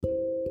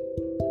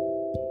Hello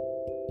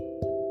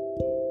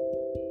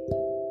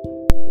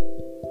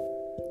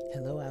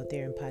out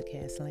there in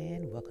podcast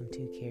land. Welcome to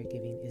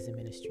Caregiving is a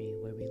Ministry,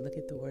 where we look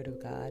at the Word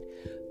of God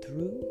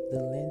through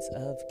the lens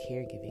of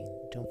caregiving.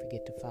 Don't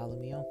forget to follow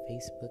me on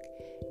Facebook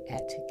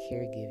at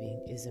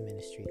Caregiving is a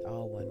Ministry,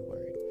 all one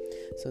word.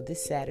 So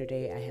this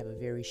Saturday, I have a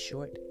very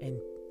short and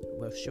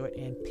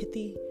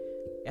pithy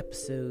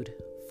episode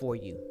for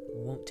you. It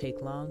won't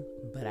take long,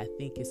 but I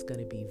think it's going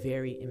to be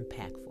very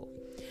impactful.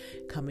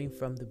 Coming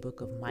from the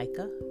book of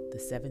Micah, the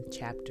 7th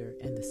chapter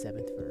and the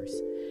 7th verse.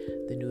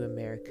 The New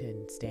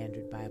American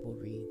Standard Bible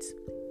reads,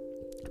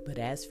 "But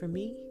as for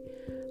me,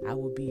 I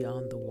will be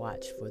on the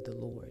watch for the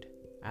Lord.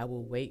 I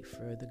will wait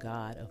for the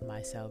God of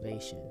my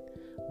salvation.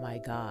 My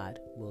God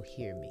will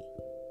hear me.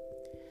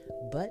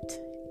 But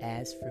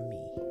as for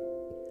me."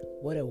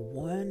 What a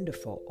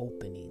wonderful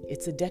opening.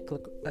 It's a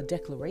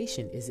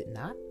declaration, is it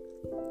not?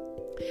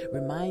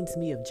 Reminds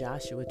me of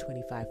Joshua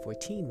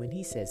 25:14 when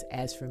he says,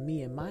 "As for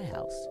me and my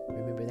house,"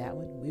 remember that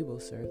one? "We will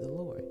serve the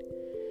Lord."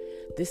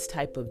 This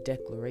type of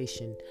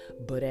declaration,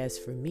 "but as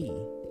for me,"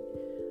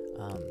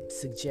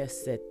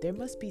 suggests that there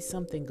must be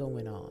something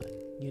going on,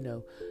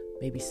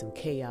 maybe some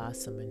chaos,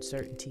 some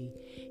uncertainty,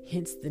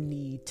 hence the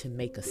need to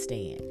make a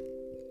stand,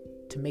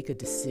 to make a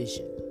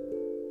decision.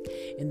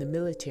 In the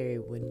military,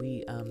 when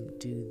we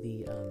do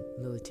the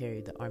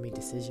Army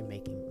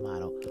decision-making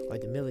model, or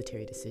the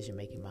military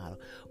decision-making model,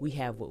 we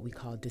have what we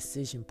call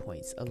decision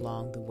points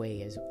along the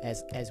way.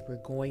 As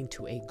we're going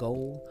to a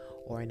goal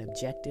or an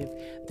objective,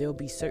 there'll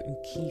be certain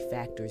key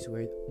factors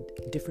where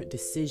different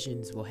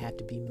decisions will have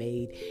to be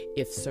made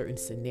if certain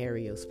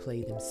scenarios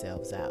play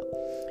themselves out.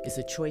 It's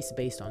a choice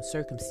based on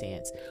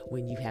circumstance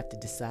when you have to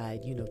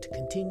decide, to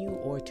continue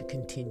or to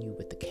continue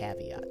with the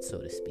caveat, so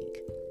to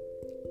speak.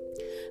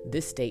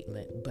 This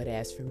statement, "but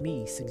as for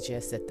me,"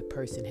 suggests that the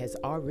person has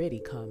already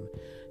come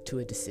to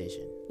a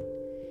decision.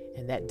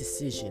 And that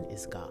decision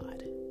is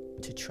God,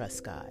 to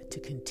trust God, to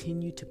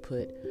continue to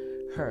put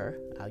her,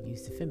 I'll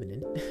use the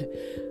feminine,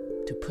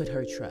 to put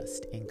her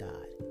trust in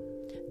God.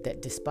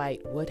 That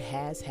despite what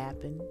has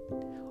happened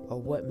or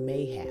what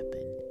may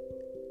happen,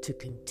 to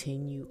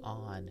continue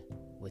on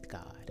with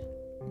God.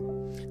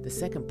 The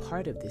second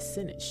part of this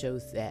sentence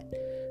shows that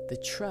the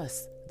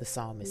trust the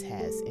psalmist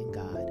has in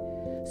God,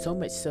 so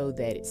much so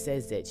that it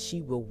says that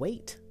she will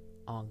wait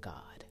on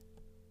God.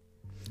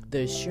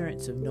 The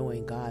assurance of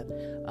knowing God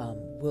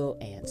will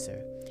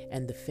answer,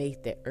 and the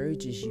faith that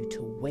urges you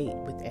to wait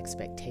with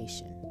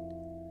expectation.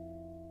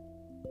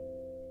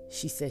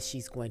 She says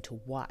she's going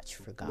to watch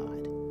for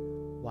God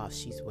while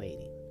she's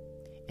waiting.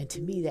 And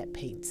to me, that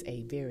paints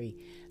a very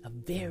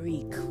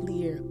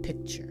clear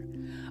picture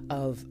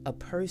of a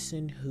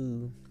person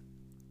who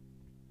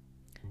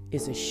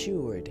is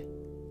assured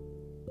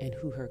in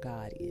who her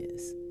God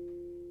is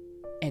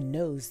and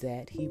knows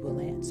that he will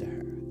answer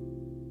her.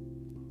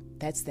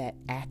 That's that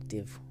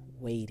active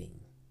waiting.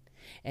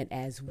 And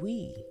as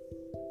we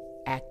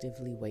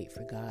actively wait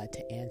for God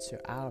to answer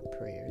our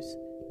prayers,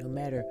 no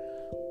matter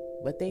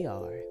what they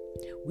are,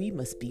 we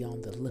must be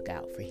on the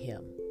lookout for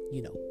him,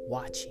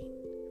 watching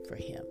for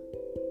him.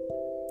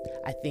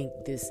 I think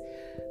this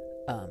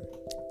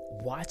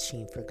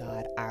watching for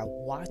God, our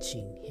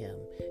watching him,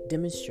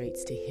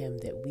 demonstrates to him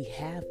that we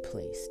have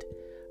placed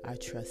our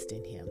trust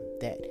in him,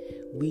 that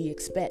we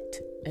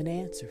expect an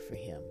answer for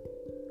him.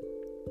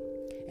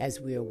 As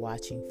we are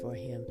watching for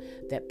him,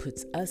 that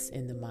puts us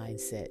in the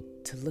mindset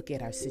to look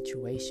at our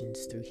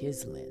situations through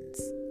his lens,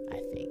 I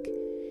think,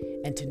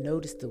 and to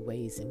notice the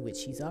ways in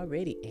which he's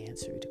already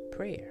answered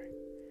prayer,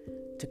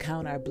 to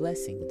count our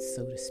blessings,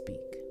 so to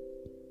speak.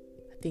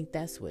 I think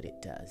that's what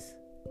it does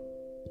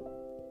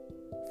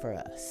for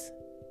us.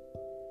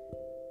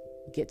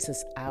 Gets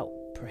us out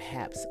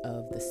perhaps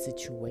of the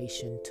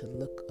situation to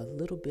look a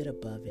little bit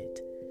above it,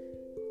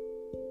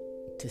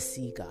 to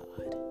see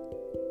God.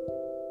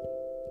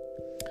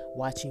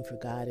 Watching for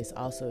God is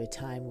also a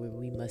time where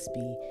we must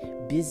be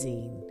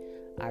busying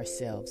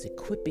ourselves,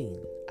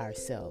 equipping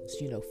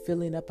ourselves,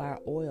 filling up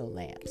our oil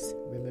lamps.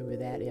 Remember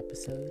that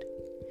episode?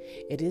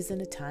 It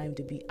isn't a time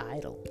to be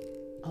idle,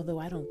 although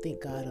I don't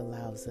think God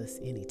allows us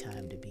any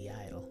time to be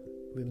idle.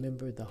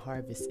 Remember, the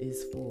harvest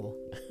is full.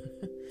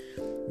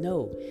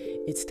 No,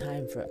 it's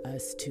time for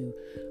us to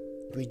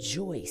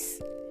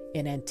rejoice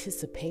in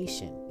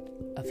anticipation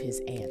of his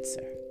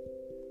answer.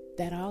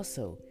 That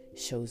also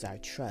shows our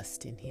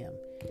trust in him.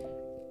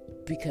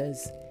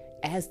 Because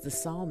as the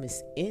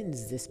psalmist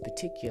ends this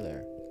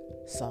particular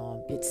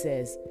psalm, it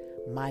says,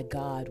 "My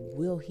God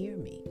will hear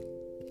me."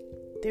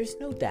 There's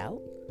no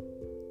doubt.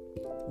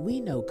 We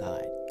know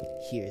God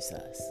hears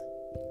us.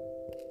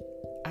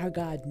 Our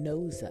God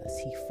knows us.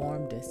 He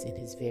formed us in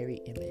his very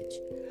image.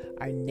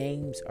 Our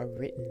names are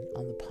written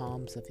on the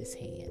palms of his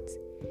hands.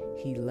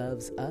 He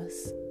loves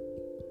us.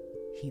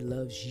 He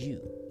loves you.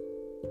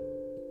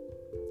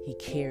 He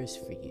cares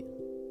for you.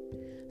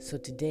 So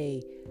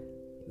today,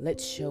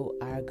 let's show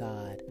our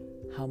God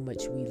how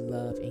much we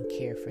love and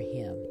care for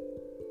him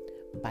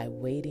by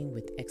waiting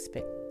with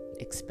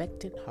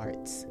expectant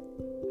hearts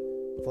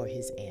for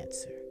his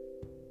answer.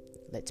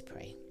 Let's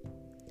pray.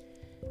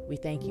 We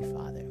thank you,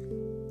 Father,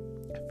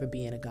 for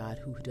being a God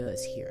who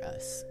does hear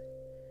us.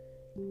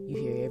 You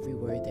hear every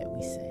word that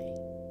we say.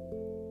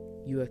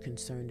 You are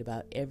concerned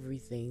about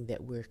everything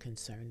that we're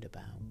concerned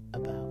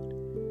about.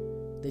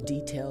 The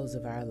details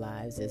of our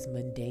lives, as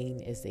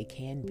mundane as they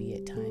can be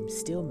at times,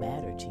 still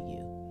matter to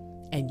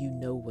you, and you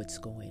know what's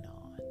going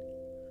on.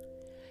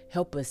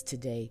 Help us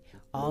today,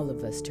 all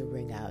of us, to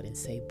ring out and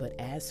say, but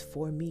as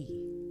for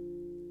me,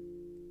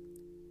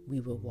 we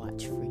will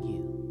watch for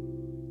you,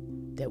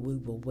 that we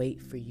will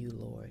wait for you,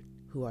 Lord,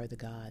 who are the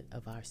God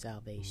of our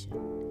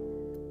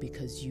salvation,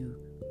 because you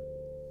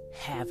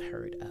have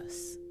heard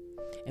us.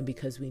 And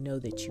because we know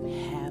that you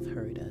have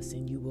heard us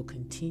and you will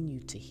continue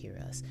to hear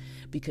us,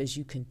 because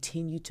you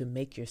continue to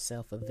make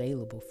yourself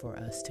available for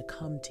us to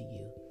come to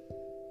you,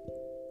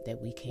 that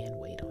we can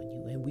wait on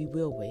you, and we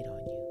will wait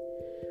on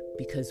you,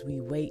 because we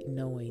wait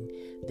knowing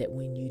that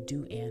when you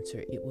do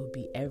answer, it will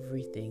be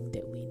everything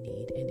that we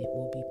need and it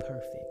will be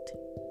perfect.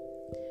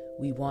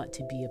 We want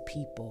to be a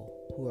people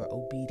who are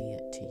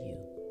obedient to you,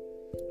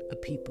 a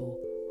people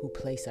who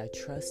place our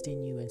trust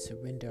in you and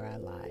surrender our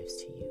lives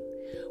to you.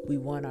 We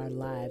want our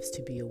lives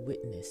to be a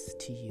witness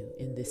to you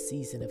in this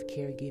season of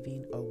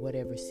caregiving or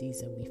whatever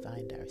season we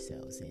find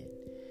ourselves in.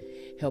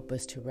 Help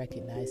us to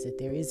recognize that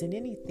there isn't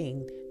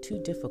anything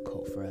too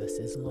difficult for us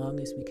as long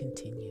as we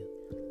continue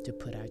to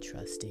put our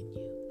trust in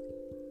you.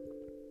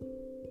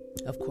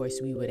 Of course,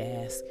 we would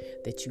ask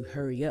that you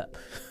hurry up,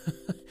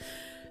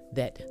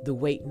 that the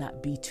wait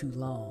not be too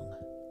long,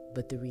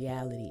 but the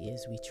reality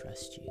is we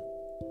trust you.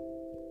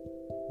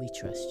 We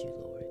trust you,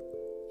 Lord,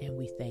 and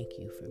we thank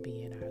you for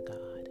being our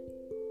God.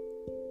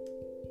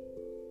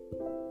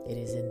 It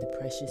is in the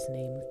precious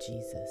name of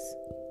Jesus,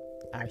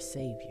 our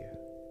Savior,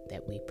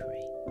 that we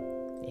pray.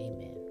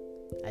 Amen.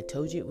 I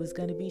told you it was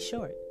going to be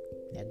short.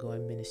 Now go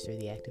and minister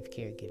the act of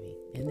caregiving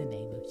in the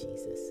name of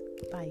Jesus.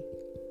 Bye.